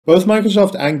Both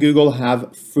Microsoft and Google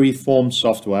have free form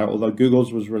software, although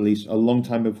Google's was released a long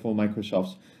time before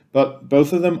Microsoft's, but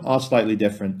both of them are slightly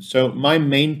different. So my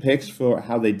main picks for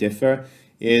how they differ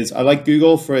is I like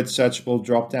Google for its searchable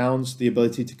dropdowns, the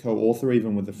ability to co-author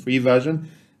even with the free version.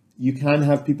 You can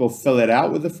have people fill it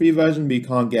out with the free version, but you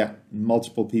can't get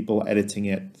multiple people editing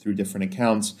it through different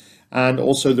accounts. And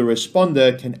also the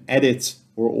responder can edit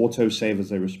or auto-save as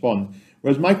they respond.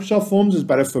 Whereas Microsoft Forms is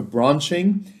better for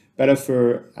branching, better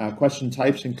for question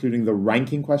types, including the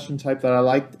ranking question type that I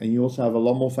liked, and you also have a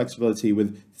lot more flexibility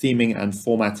with theming and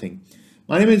formatting.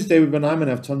 My name is David Benheim, and I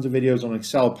have tons of videos on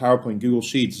Excel, PowerPoint, Google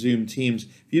Sheets, Zoom, Teams.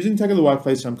 If you're using tech of the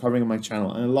workplace, I'm covering on my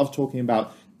channel, and I love talking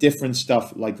about different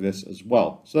stuff like this as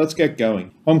well. So let's get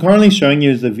going. What I'm currently showing you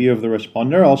is the view of the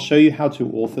responder. I'll show you how to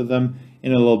author them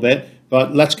in a little bit,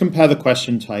 but let's compare the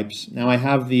question types. Now I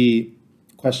have the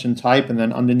question type, and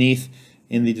then underneath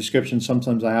in the description,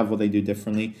 sometimes I have what they do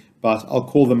differently, but I'll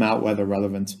call them out where they're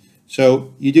relevant.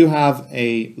 So you do have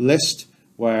a list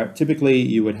where typically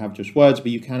you would have just words,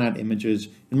 but you can add images.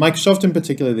 In Microsoft in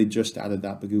particular, they just added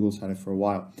that, but Google's had it for a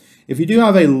while. If you do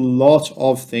have a lot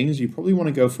of things, you probably want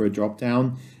to go for a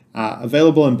drop-down,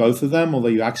 available in both of them, although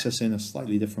you access it in a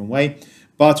slightly different way.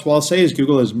 But what I'll say is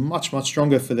Google is much, much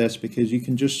stronger for this because you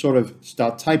can just sort of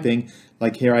start typing.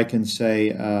 Like here I can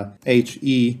say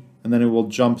HE, and then it will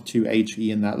jump to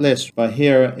HE in that list. But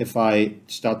here, if I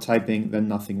start typing, then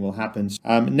nothing will happen.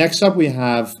 Next up, we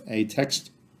have a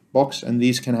text box, and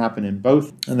these can happen in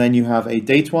both. And then you have a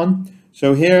date one.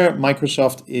 So here,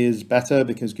 Microsoft is better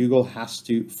because Google has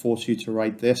to force you to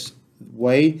write this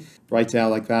way, write it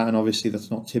out like that. And obviously, that's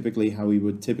not typically how we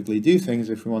would typically do things.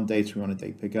 If we want dates, we want a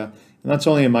date picker. And that's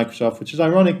only in Microsoft, which is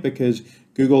ironic because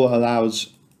Google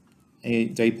allows a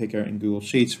date picker in Google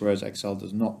Sheets, whereas Excel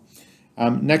does not.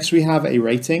 Next, we have a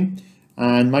rating,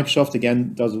 and Microsoft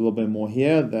again does a little bit more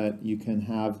here that you can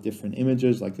have different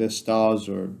images like this, stars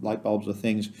or light bulbs or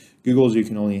things. Google's you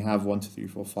can only have 1, 2, 3,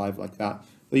 4, 5 like that,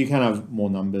 but you can have more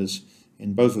numbers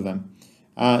in both of them.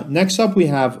 Next up, we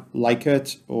have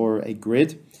Likert or a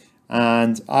grid,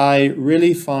 and I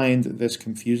really find this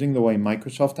confusing the way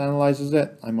Microsoft analyzes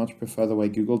it. I much prefer the way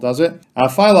Google does it.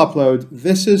 File upload,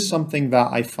 this is something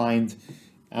that I find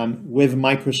with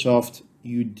Microsoft.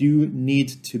 You do need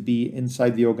to be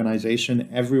inside the organization.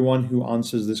 Everyone who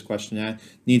answers this questionnaire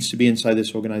needs to be inside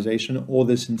this organization, or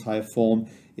this entire form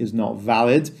is not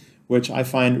valid, which I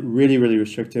find really, really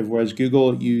restrictive. Whereas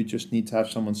Google, you just need to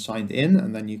have someone signed in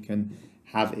and then you can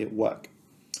have it work.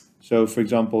 So for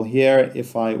example, here,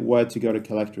 if I were to go to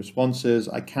collect responses,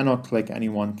 I cannot click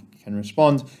anyone can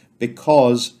respond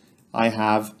because I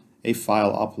have a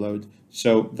file upload.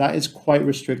 So that is quite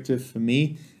restrictive for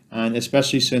me. And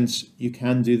especially since you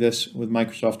can do this with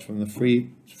Microsoft from the free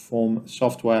form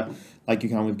software, like you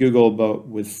can with Google, but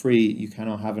with free, you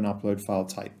cannot have an upload file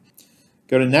type.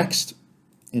 Go to next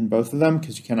in both of them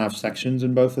because you can have sections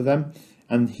in both of them.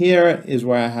 And here is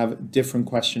where I have different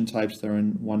question types that are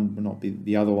in one but not be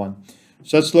the other one.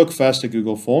 So let's look first at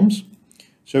Google Forms.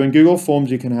 So in Google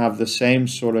Forms, you can have the same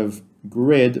sort of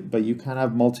grid, but you can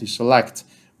have multi-select,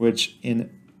 which in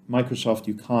Microsoft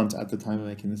you can't at the time of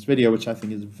making this video, which I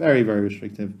think is very, very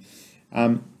restrictive.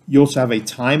 You also have a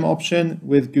time option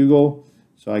with Google.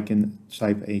 So I can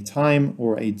type a time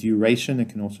or a duration. It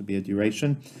can also be a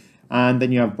duration. And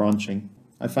then you have branching.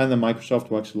 I find that Microsoft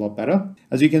works a lot better.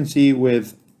 As you can see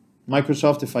with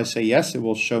Microsoft, if I say yes, it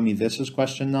will show me this is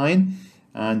question 9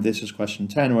 and this is question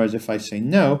 10. Whereas if I say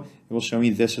no, it will show me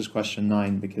this is question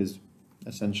 9 because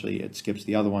essentially it skips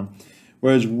the other one.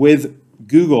 Whereas with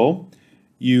Google,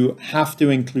 you have to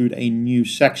include a new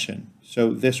section.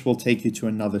 So this will take you to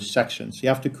another section. So you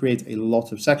have to create a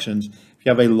lot of sections if you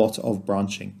have a lot of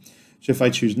branching. So if I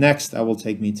choose next, that will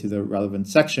take me to the relevant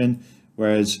section.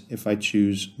 Whereas if I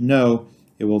choose no,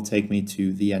 it will take me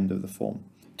to the end of the form.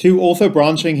 To author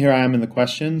branching, here I am in the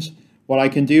questions. What I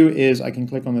can do is I can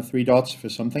click on the 3 dots for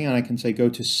something and I can say go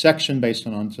to section based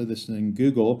on answer. This is in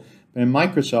Google. But in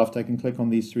Microsoft, I can click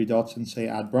on these 3 dots and say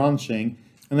add branching.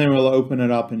 And then we'll open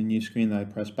it up in a new screen that I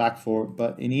press back for.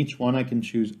 But in each one, I can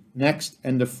choose next,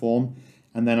 end of form,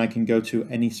 and then I can go to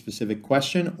any specific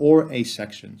question or a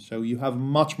section. So you have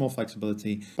much more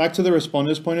flexibility. Back to the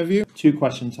responder's point of view, 2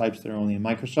 question types that are only in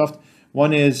Microsoft.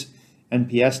 One is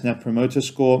NPS, Net Promoter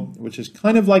Score, which is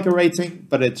kind of like a rating,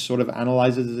 but it sort of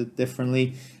analyzes it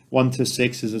differently. 1 to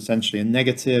 6 is essentially a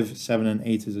negative, 7 and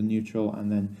 8 is a neutral,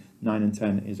 and then 9 and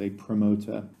 10 is a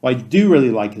promoter. What I do really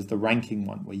like is the ranking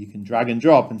one, where you can drag and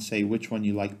drop and say which one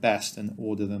you like best and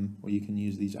order them, or you can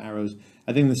use these arrows.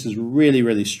 I think this is really,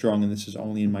 really strong, and this is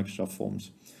only in Microsoft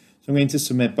Forms. So I'm going to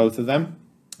submit both of them,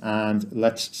 and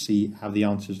let's see how the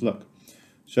answers look.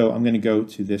 So I'm going to go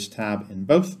to this tab in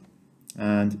both,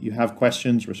 and you have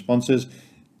questions, responses.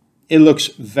 It looks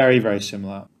very, very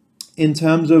similar. In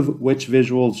terms of which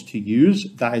visuals to use,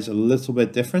 that is a little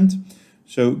bit different.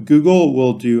 So Google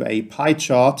will do a pie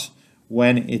chart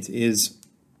when it is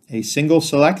a single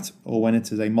select, or when it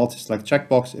is a multi-select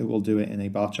checkbox, it will do it in a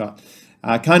bar chart.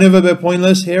 Kind of a bit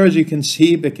pointless here, as you can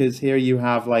see, because here you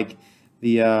have like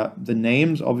the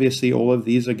names. Obviously, all of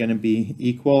these are going to be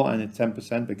equal, and it's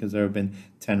 10% because there have been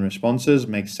 10 responses.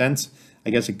 Makes sense.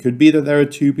 I guess it could be that there are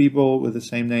 2 people with the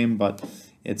same name, but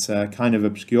it's kind of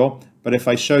obscure. But if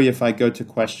I show you, if I go to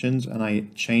questions and I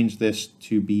change this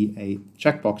to be a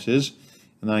checkboxes,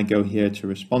 and then I go here to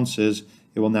responses,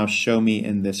 it will now show me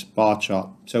in this bar chart.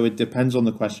 So it depends on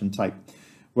the question type.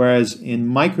 Whereas in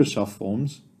Microsoft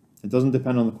Forms, it doesn't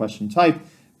depend on the question type,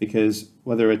 because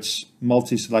whether it's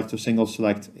multi-select or single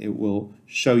select, it will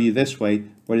show you this way.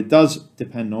 What it does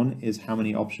depend on is how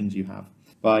many options you have.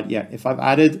 But yeah, if I've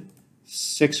added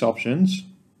 6 options,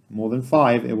 more than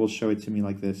 5, it will show it to me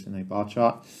like this in a bar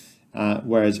chart.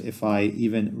 Whereas if I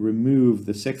even remove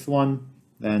the 6th one,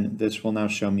 then this will now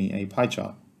show me a pie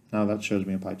chart. Now that shows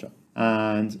me a pie chart.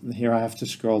 And here I have to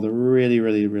scroll the really,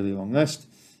 really, really long list.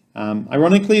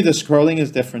 Ironically, the scrolling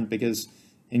is different because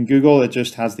in Google, it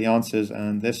just has the answers,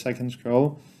 and this I can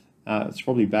scroll. It's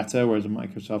probably better, whereas in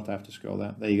Microsoft, I have to scroll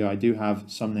that. There you go. I do have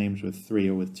some names with 3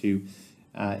 or with 2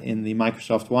 in the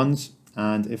Microsoft ones.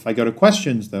 And if I go to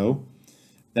questions, though,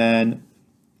 then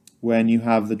when you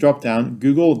have the drop-down,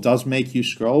 Google does make you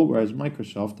scroll, whereas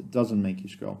Microsoft doesn't make you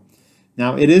scroll.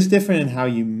 Now, it is different in how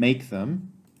you make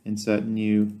them. Insert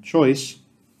new choice.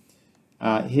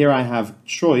 Here I have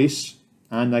choice,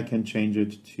 and I can change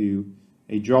it to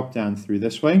a drop down through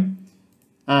this way,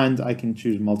 and I can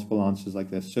choose multiple answers like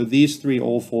this. So these 3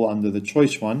 all fall under the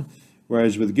choice one,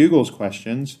 whereas with Google's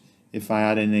questions, if I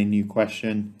add in a new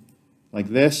question like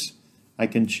this, I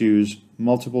can choose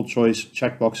multiple choice,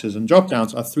 checkboxes, and drop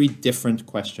downs are 3 different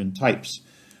question types.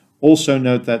 Also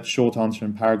note that short answer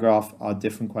and paragraph are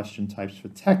different question types for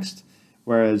text,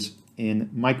 whereas in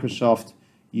Microsoft,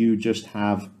 you just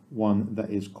have one that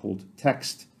is called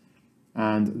text,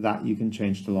 and that you can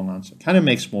change to long answer. Kind of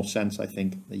makes more sense, I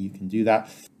think, that you can do that.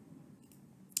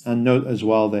 And note as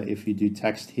well that if you do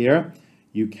text here,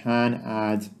 you can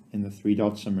add in the 3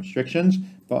 dots some restrictions,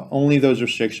 but only those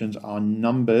restrictions are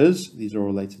numbers. These are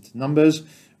related to numbers,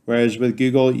 whereas with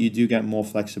Google, you do get more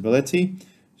flexibility.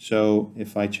 So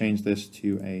if I change this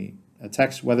to a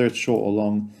text, whether it's short or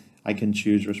long, I can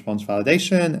choose response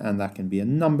validation, and that can be a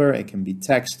number, it can be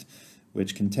text,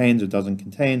 which contains or doesn't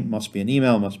contain, must be an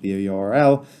email, must be a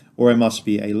URL, or it must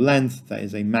be a length that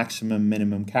is a maximum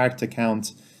minimum character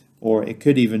count, or it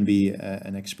could even be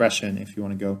an expression if you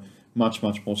want to go much,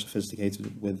 much more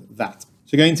sophisticated with that.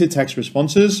 So going to text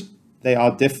responses, they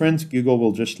are different. Google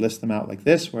will just list them out like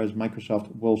this, whereas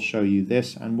Microsoft will show you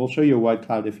this, and will show you a word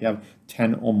cloud if you have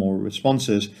 10 or more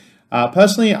responses.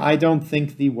 Personally, I don't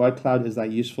think the word cloud is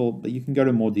that useful, but you can go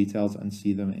to more details and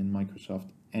see them in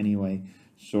Microsoft anyway,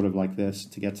 sort of like this,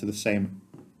 to get to the same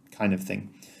kind of thing.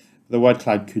 The word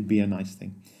cloud could be a nice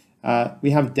thing.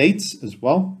 We have dates as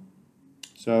well.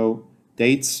 So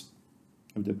dates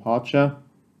of departure,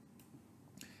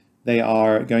 they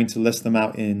are going to list them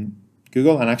out in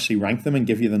Google and actually rank them and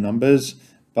give you the numbers.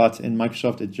 But in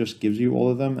Microsoft, it just gives you all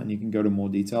of them, and you can go to more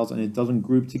details, and it doesn't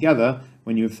group together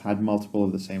when you've had multiple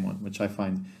of the same one, which I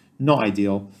find not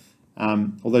ideal.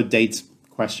 Although date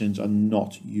questions are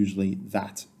not usually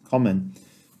that common.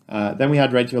 Then we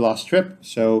had rate your last trip.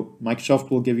 So Microsoft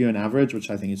will give you an average, which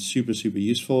I think is super, super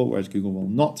useful, whereas Google will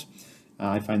not.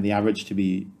 I find the average to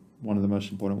be one of the most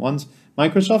important ones.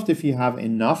 Microsoft, if you have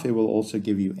enough, it will also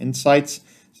give you insights.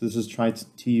 So this is trying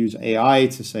to use AI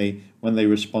to say when they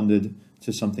responded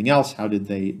to something else, how did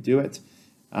they do it?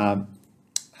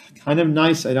 Kind of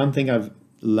nice. I don't think I've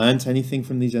learned anything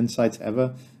from these insights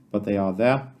ever, but they are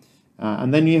there.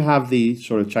 And then you have the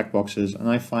sort of checkboxes, and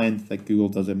I find that Google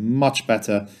does it much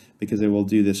better because it will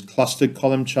do this clustered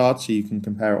column chart, so you can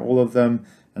compare all of them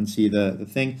and see the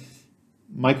thing.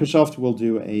 Microsoft will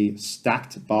do a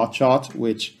stacked bar chart,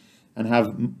 and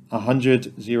have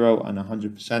 100, 0, and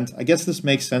 100%. I guess this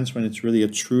makes sense when it's really a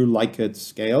true Likert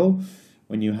scale,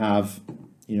 when you have,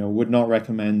 would not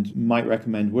recommend, might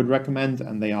recommend, would recommend,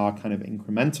 and they are kind of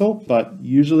incremental. But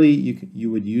usually you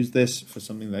would use this for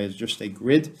something that is just a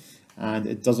grid, and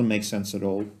it doesn't make sense at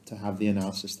all to have the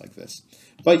analysis like this.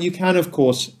 But you can, of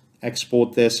course,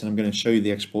 export this, and I'm going to show you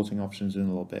the exporting options in a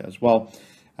little bit as well.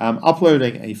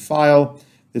 Uploading a file,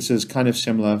 this is kind of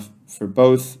similar for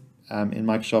both. In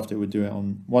Microsoft, it would do it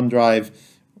on OneDrive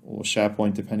or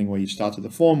SharePoint, depending where you started the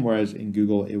form, whereas in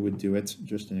Google, it would do it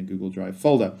just in a Google Drive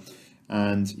folder.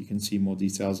 and you can see more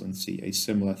details and see a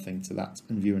similar thing to that,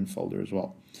 and view in folder as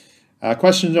well.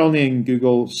 Questions only in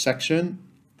Google section.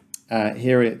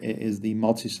 Here it is the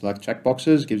multi-select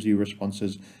checkboxes, gives you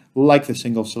responses like the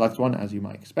single select one, as you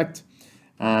might expect.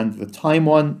 And the time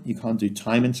one, you can't do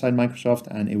time inside Microsoft,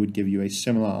 and it would give you a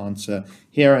similar answer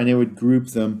here, and it would group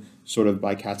them sort of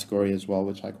by category as well,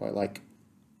 which I quite like.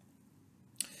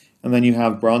 And then you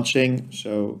have branching.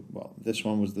 So, well, this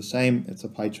one was the same. It's a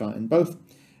pie chart in both.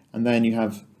 And then you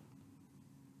have,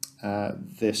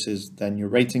 this is then your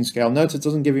rating scale. Note it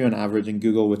doesn't give you an average in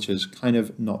Google, which is kind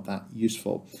of not that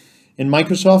useful. In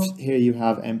Microsoft, here you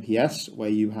have NPS, where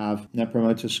you have Net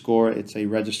Promoter Score. It's a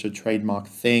registered trademark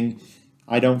thing.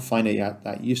 I don't find it yet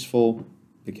that useful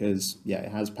because, yeah,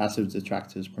 it has passive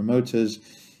detractors, promoters.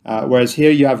 Whereas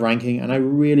here you have ranking, and I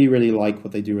really, really like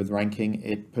what they do with ranking.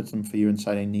 It puts them for you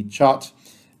inside a neat chart,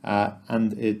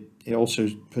 and it also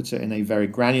puts it in a very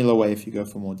granular way if you go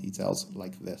for more details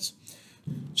like this.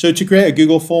 So to create a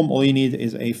Google form, all you need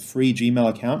is a free Gmail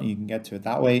account, and you can get to it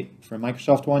that way. For a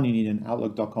Microsoft one, you need an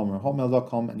Outlook.com or a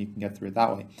Hotmail.com, and you can get through it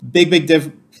that way. Big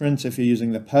difference if you're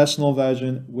using the personal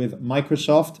version. With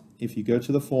Microsoft, if you go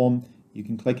to the form, you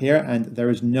can click here, and there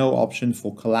is no option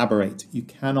for collaborate. You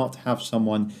cannot have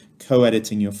someone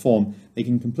co-editing your form. They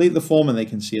can complete the form, and they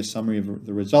can see a summary of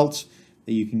the results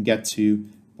that you can get to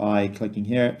by clicking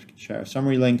here, share a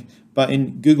summary link. But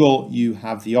in Google, you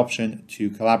have the option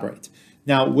to collaborate.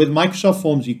 Now, with Microsoft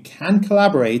Forms, you can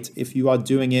collaborate if you are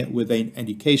doing it with an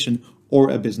education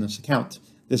or a business account.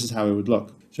 This is how it would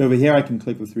look. So over here, I can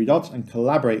click the three dots and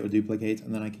collaborate or duplicate,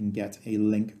 and then I can get a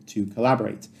link to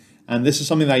collaborate. And this is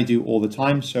something that I do all the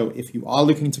time. So if you are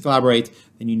looking to collaborate,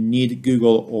 then you need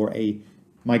Google or a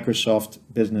Microsoft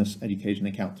business education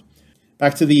account.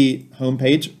 Back to the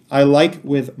homepage. I like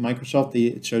with Microsoft,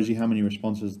 it shows you how many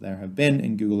responses there have been.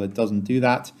 In Google, it doesn't do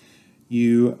that.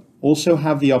 You also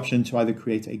have the option to either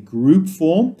create a group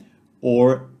form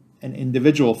or an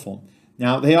individual form.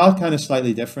 Now, they are kind of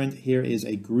slightly different. Here is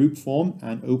a group form,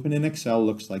 and open in Excel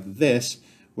looks like this.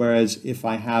 Whereas if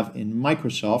I have in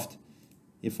Microsoft,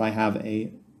 if I have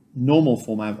a normal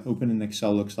form, I have open in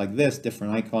Excel looks like this,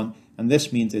 different icon, and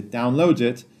this means it downloads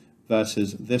it,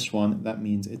 versus this one, that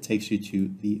means it takes you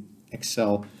to the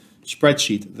Excel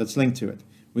spreadsheet that's linked to it.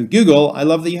 With Google, I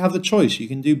love that you have the choice. You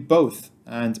can do both,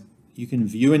 and you can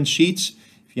view in Sheets.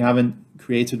 If you haven't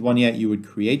created one yet, you would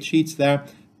create Sheets there,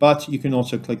 but you can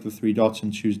also click the three dots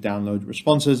and choose Download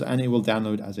Responses, and it will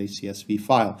download as a CSV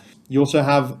file. You also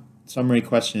have Summary,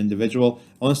 Question, Individual.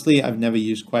 Honestly, I've never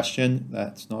used Question.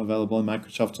 That's not available in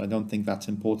Microsoft, so I don't think that's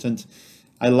important.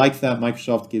 I like that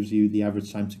Microsoft gives you the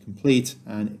average time to complete,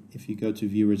 and if you go to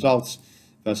View Results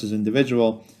versus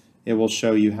Individual, it will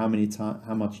show you how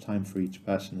much time for each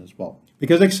person as well.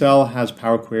 Because Excel has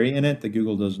Power Query in it, that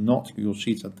Google does not, Google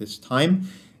Sheets at this time,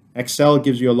 Excel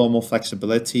gives you a lot more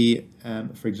flexibility.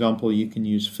 For example, you can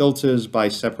use filters by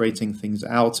separating things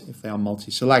out if they are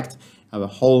multi-select. I have a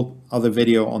whole other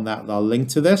video on that I'll link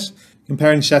to this.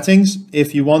 Comparing settings,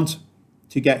 if you want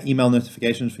to get email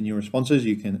notifications for new responses,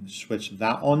 you can switch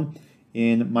that on.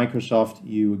 In Microsoft,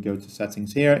 you would go to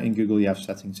settings here. In Google, you have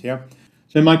settings here.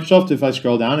 So in Microsoft, if I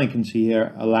scroll down, I can see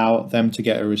here, allow them to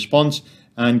get a response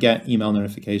and get email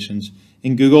notifications.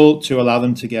 In Google, to allow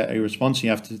them to get a response, you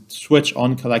have to switch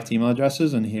on collect email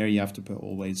addresses, and here you have to put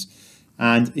always.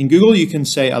 And in Google, you can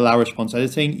say allow response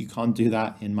editing. You can't do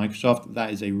that in Microsoft.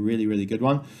 That is a really, really good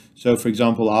one. So for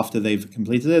example, after they've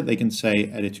completed it, they can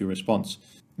say edit your response.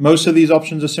 Most of these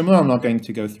options are similar. I'm not going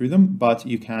to go through them, but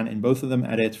you can in both of them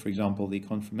edit, for example, the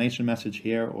confirmation message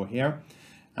here or here.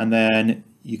 And then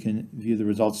you can view the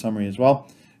results summary as well.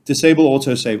 Disable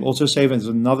autosave. Autosave is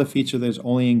another feature that's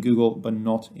only in Google, but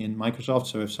not in Microsoft.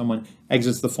 So if someone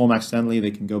exits the form accidentally,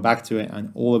 they can go back to it,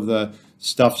 and all of the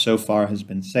stuff so far has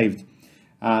been saved.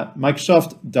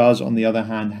 Microsoft does, on the other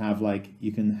hand, have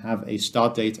you can have a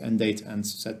start date, end date, and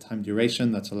set time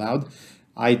duration that's allowed.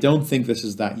 I don't think this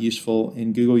is that useful.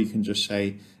 In Google, you can just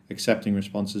say accepting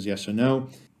responses, yes or no.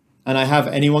 And I have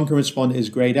anyone can respond is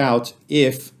grayed out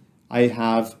if I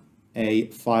have a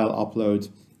file upload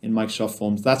in Microsoft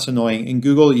Forms. That's annoying. In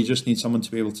Google, you just need someone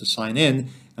to be able to sign in,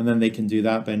 and then they can do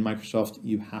that. But in Microsoft,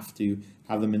 you have to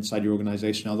have them inside your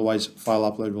organization. Otherwise, file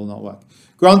upload will not work.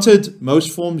 Granted,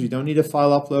 most forms, you don't need a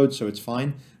file upload, so it's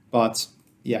fine. But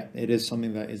yeah, it is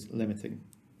something that is limiting.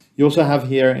 You also have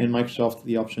here in Microsoft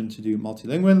the option to do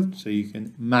multilingual, so you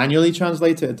can manually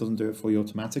translate it. It doesn't do it for you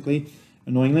automatically,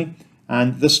 annoyingly.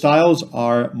 And the styles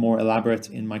are more elaborate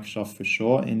in Microsoft for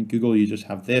sure. In Google, you just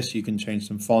have this. You can change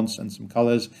some fonts and some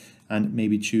colors and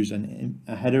maybe choose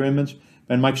a header image.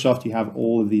 But in Microsoft, you have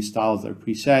all of these styles that are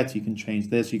preset. You can change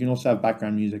this. You can also have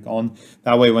background music on.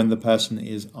 That way, when the person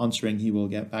is answering, he will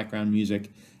get background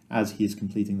music as he is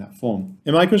completing that form.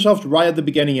 In Microsoft, right at the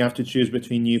beginning, you have to choose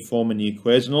between new form and new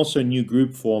quiz, and also new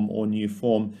group form or new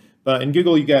form. But in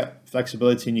Google, you get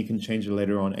flexibility and you can change it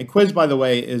later on. A quiz, by the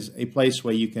way, is a place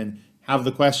where you can have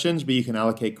the questions, but you can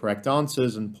allocate correct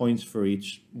answers and points for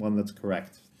each one that's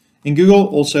correct. In Google,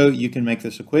 also, you can make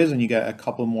this a quiz and you get a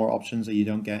couple more options that you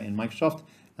don't get in Microsoft.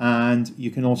 And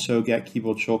you can also get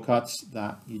keyboard shortcuts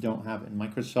that you don't have in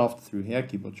Microsoft through here,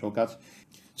 keyboard shortcuts.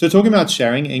 So talking about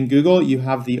sharing, in Google, you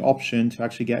have the option to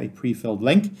actually get a pre-filled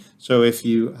link. So if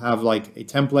you have like a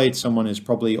template, someone is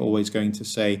probably always going to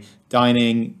say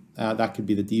dining. That could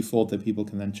be the default that people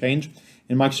can then change.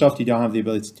 In Microsoft, you don't have the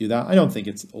ability to do that. I don't think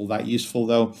it's all that useful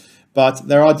though, but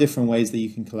there are different ways that you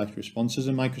can collect responses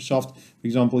in Microsoft. For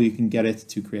example, you can get it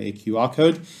to create a QR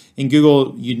code. In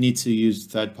Google, you'd need to use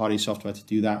third-party software to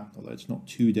do that, although it's not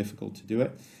too difficult to do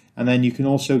it. And then you can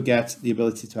also get the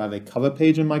ability to have a cover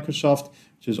page in Microsoft,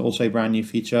 which is also a brand new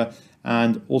feature.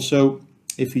 And also,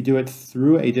 if you do it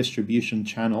through a distribution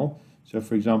channel, so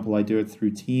for example, I do it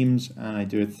through Teams and I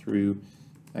do it through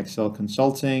Excel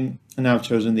Consulting, and now I've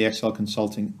chosen the Excel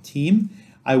Consulting team,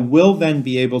 I will then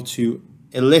be able to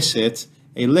elicit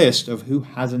a list of who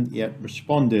hasn't yet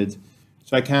responded.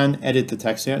 So I can edit the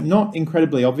text here. Not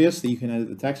incredibly obvious that you can edit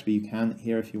the text, but you can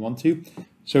here if you want to.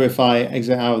 So if I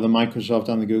exit out of the Microsoft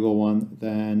and the Google one,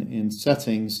 then in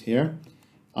settings here,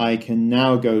 I can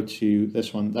now go to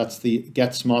this one. That's the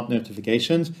Get Smart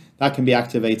Notifications. That can be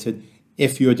activated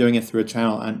if you're doing it through a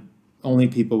channel and only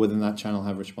people within that channel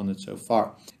have responded so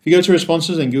far. If you go to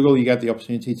responses in Google, you get the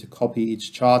opportunity to copy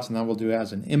each chart, and that will do it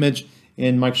as an image.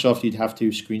 In Microsoft, you'd have to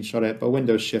screenshot it, but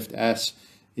Windows Shift S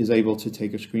is able to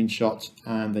take a screenshot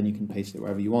and then you can paste it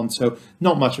wherever you want. So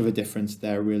not much of a difference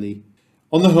there really.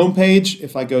 On the home page,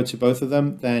 if I go to both of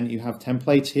them, then you have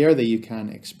templates here that you can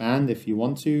expand if you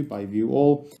want to by view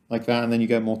all like that, and then you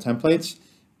get more templates.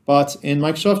 But in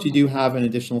Microsoft, you do have an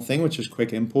additional thing, which is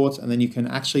quick import, and then you can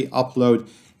actually upload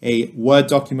a Word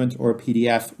document or a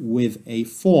PDF with a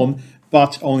form,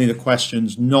 but only the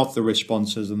questions, not the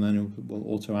responses, and then it will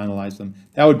auto-analyze them.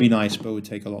 That would be nice, but it would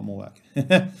take a lot more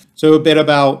work. So a bit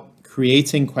about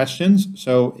creating questions.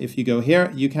 So if you go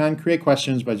here, you can create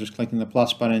questions by just clicking the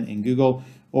plus button in Google,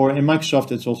 or in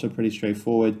Microsoft, it's also pretty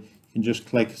straightforward. You can just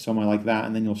click somewhere like that,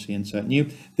 and then you'll see Insert New.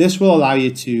 This will allow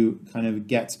you to kind of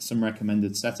get some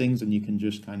recommended settings, and you can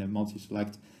just kind of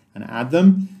multi-select and add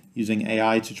them using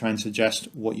AI to try and suggest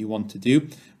what you want to do.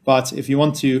 But if you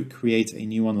want to create a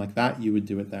new one like that, you would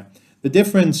do it there. The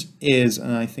difference is,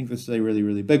 and I think this is a really,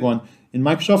 really big one, in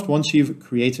Microsoft, once you've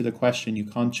created a question, you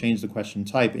can't change the question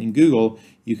type. In Google,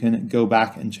 you can go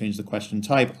back and change the question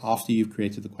type after you've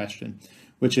created the question,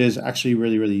 which is actually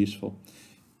really, really useful.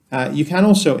 You can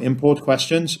also import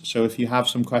questions. So if you have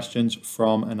some questions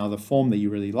from another form that you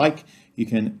really like, you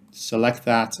can select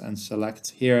that and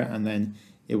select here, and then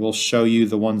it will show you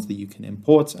the ones that you can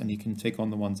import, and you can take on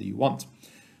the ones that you want.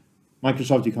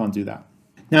 Microsoft, you can't do that.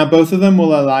 Now, both of them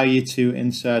will allow you to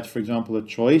insert, for example, a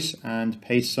choice and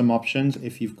paste some options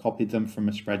if you've copied them from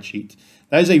a spreadsheet.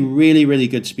 That is a really, really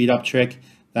good speed up trick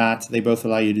that they both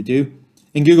allow you to do.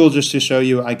 In Google, just to show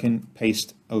you, I can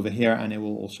paste over here and it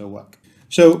will also work.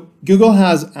 So Google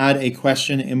has add a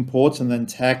question import and then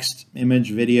text,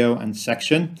 image, video, and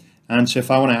section. And so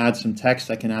if I want to add some text,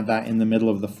 I can add that in the middle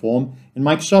of the form. In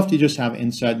Microsoft, you just have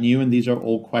insert new, and these are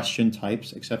all question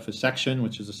types except for section,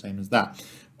 which is the same as that.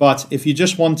 But if you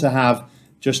just want to have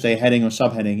just a heading or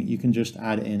subheading, you can just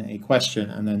add in a question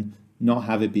and then not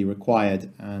have it be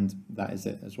required, and that is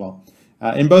it as well.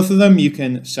 In both of them, you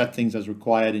can set things as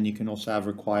required, and you can also have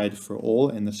required for all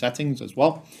in the settings as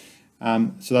well.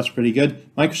 So that's pretty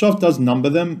good. Microsoft does number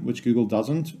them, which Google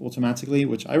doesn't automatically,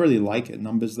 which I really like. It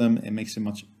numbers them. It makes it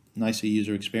much nicer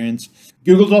user experience.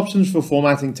 Google's options for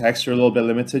formatting text are a little bit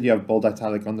limited. You have bold,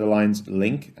 italic, underlines,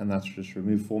 link, and that's just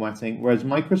remove formatting. Whereas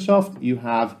Microsoft, you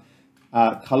have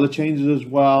color changes as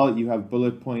well. You have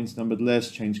bullet points, numbered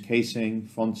lists, change casing,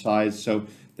 font size. So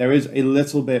there is a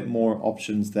little bit more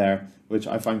options there, which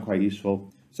I find quite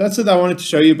useful. So that's it that I wanted to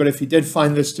show you, but if you did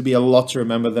find this to be a lot to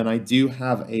remember, then I do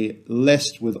have a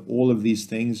list with all of these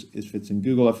things. If it's in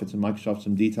Google, if it's in Microsoft,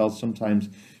 some details, sometimes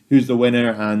who's the winner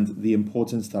and the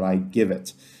importance that I give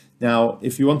it. Now,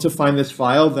 if you want to find this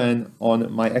file, then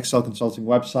on my Excel Consulting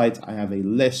website, I have a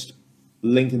list,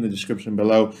 link in the description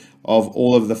below, of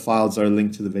all of the files that are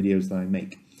linked to the videos that I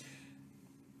make.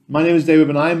 My name is David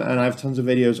Benaim, and I have tons of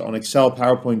videos on Excel,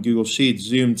 PowerPoint, Google Sheets,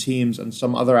 Zoom, Teams, and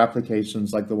some other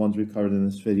applications like the ones we've covered in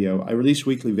this video. I release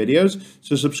weekly videos,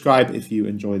 so subscribe if you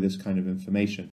enjoy this kind of information.